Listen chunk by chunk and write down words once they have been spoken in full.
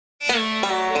Hello,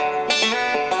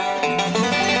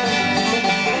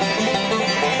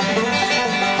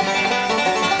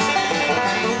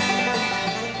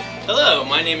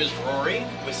 my name is Rory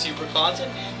with SuperCloset,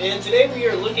 and today we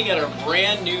are looking at our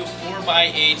brand new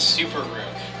 4x8 Super Room.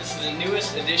 This is the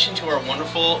newest addition to our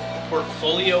wonderful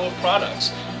portfolio of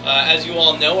products. As you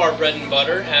all know, our bread and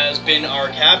butter has been our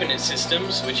cabinet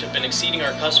systems, which have been exceeding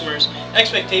our customers'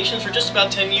 expectations for just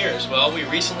about 10 years. Well, we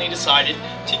recently decided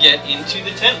to get into the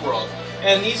tent world,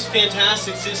 and these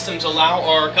fantastic systems allow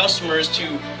our customers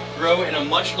to grow in a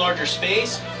much larger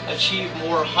space, achieve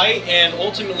more height, and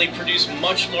ultimately produce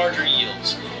much larger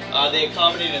yields. They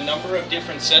accommodate a number of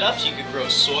different setups. You could grow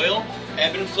soil,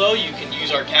 ebb and flow, you can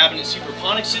use our cabinet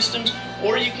Superponics systems,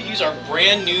 or you could use our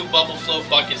brand new bubble flow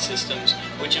bucket systems,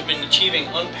 which have been achieving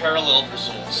unparalleled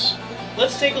results.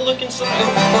 Let's take a look inside.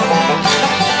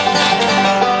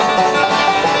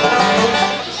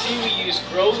 You see, we use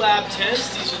Grow Lab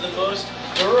tents. These are the most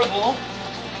durable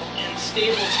and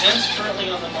stable tents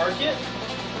currently on the market.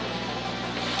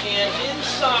 And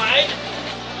inside,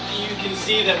 you can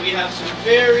see that we have some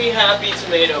very happy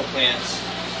tomato plants.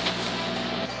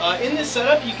 In this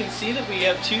setup, you can see that we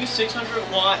have two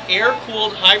 600-watt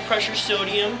air-cooled high-pressure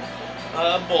sodium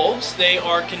bulbs. They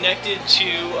are connected to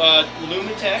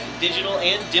Lumitech digital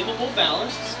and dimmable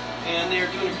ballasts, and they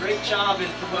are doing a great job in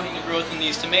promoting the growth in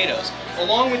these tomatoes,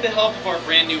 along with the help of our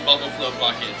brand new bubble flow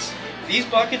buckets. These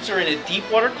buckets are in a deep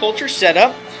water culture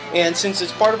setup, and since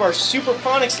it's part of our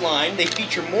Superponics line, they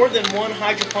feature more than one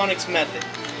hydroponics method.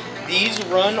 These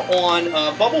run on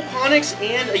Verticalponics,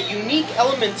 and a unique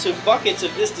element to buckets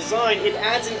of this design, it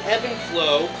adds an ebb and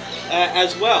flow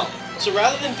as well. So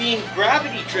rather than being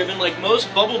gravity driven like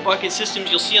most bubble bucket systems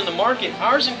you'll see on the market,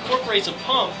 ours incorporates a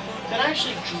pump that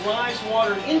actually drives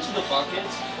water into the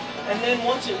buckets, and then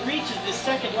once it reaches this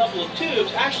second level of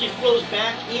tubes, actually flows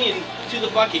back in to the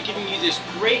bucket, giving you this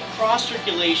great cross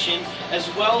circulation as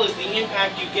well as the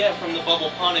impact you get from the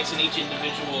Verticalponics in each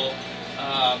individual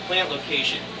plant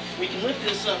location. We can lift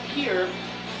this up here,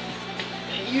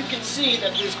 and you can see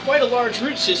that there's quite a large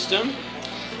root system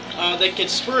that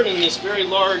gets spurred in this very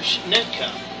large net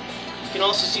cup. You can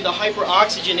also see the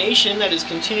hyperoxygenation that is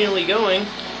continually going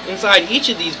inside each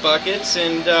of these buckets,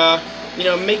 and you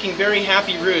know, making very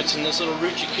happy roots in this little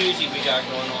root jacuzzi we got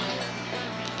going on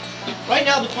here. Right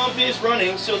now the pump is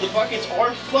running, so the buckets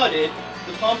are flooded.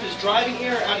 The pump is driving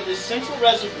air out of this central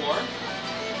reservoir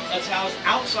that's housed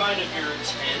outside of your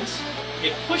tent.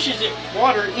 It pushes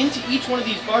water into each one of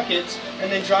these buckets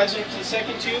and then drives it into the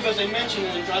second tube, as I mentioned,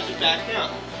 and then drives it back down.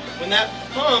 When that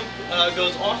pump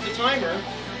goes off the timer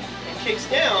and kicks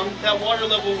down, that water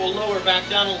level will lower back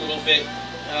down a little bit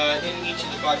in each of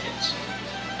the buckets.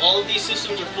 All of these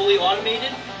systems are fully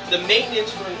automated. The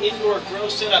maintenance for an indoor grow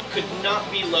setup could not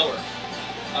be lower.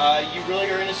 You really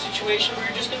are in a situation where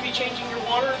you're just going to be changing your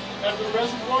water out of the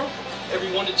reservoir every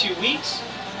 1 to 2 weeks,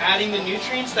 adding the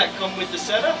nutrients that come with the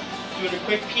setup, doing a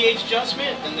quick pH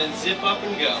adjustment, and then zip up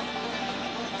and go.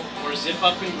 Or zip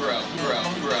up and grow, grow,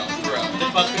 grow, grow.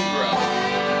 Zip up and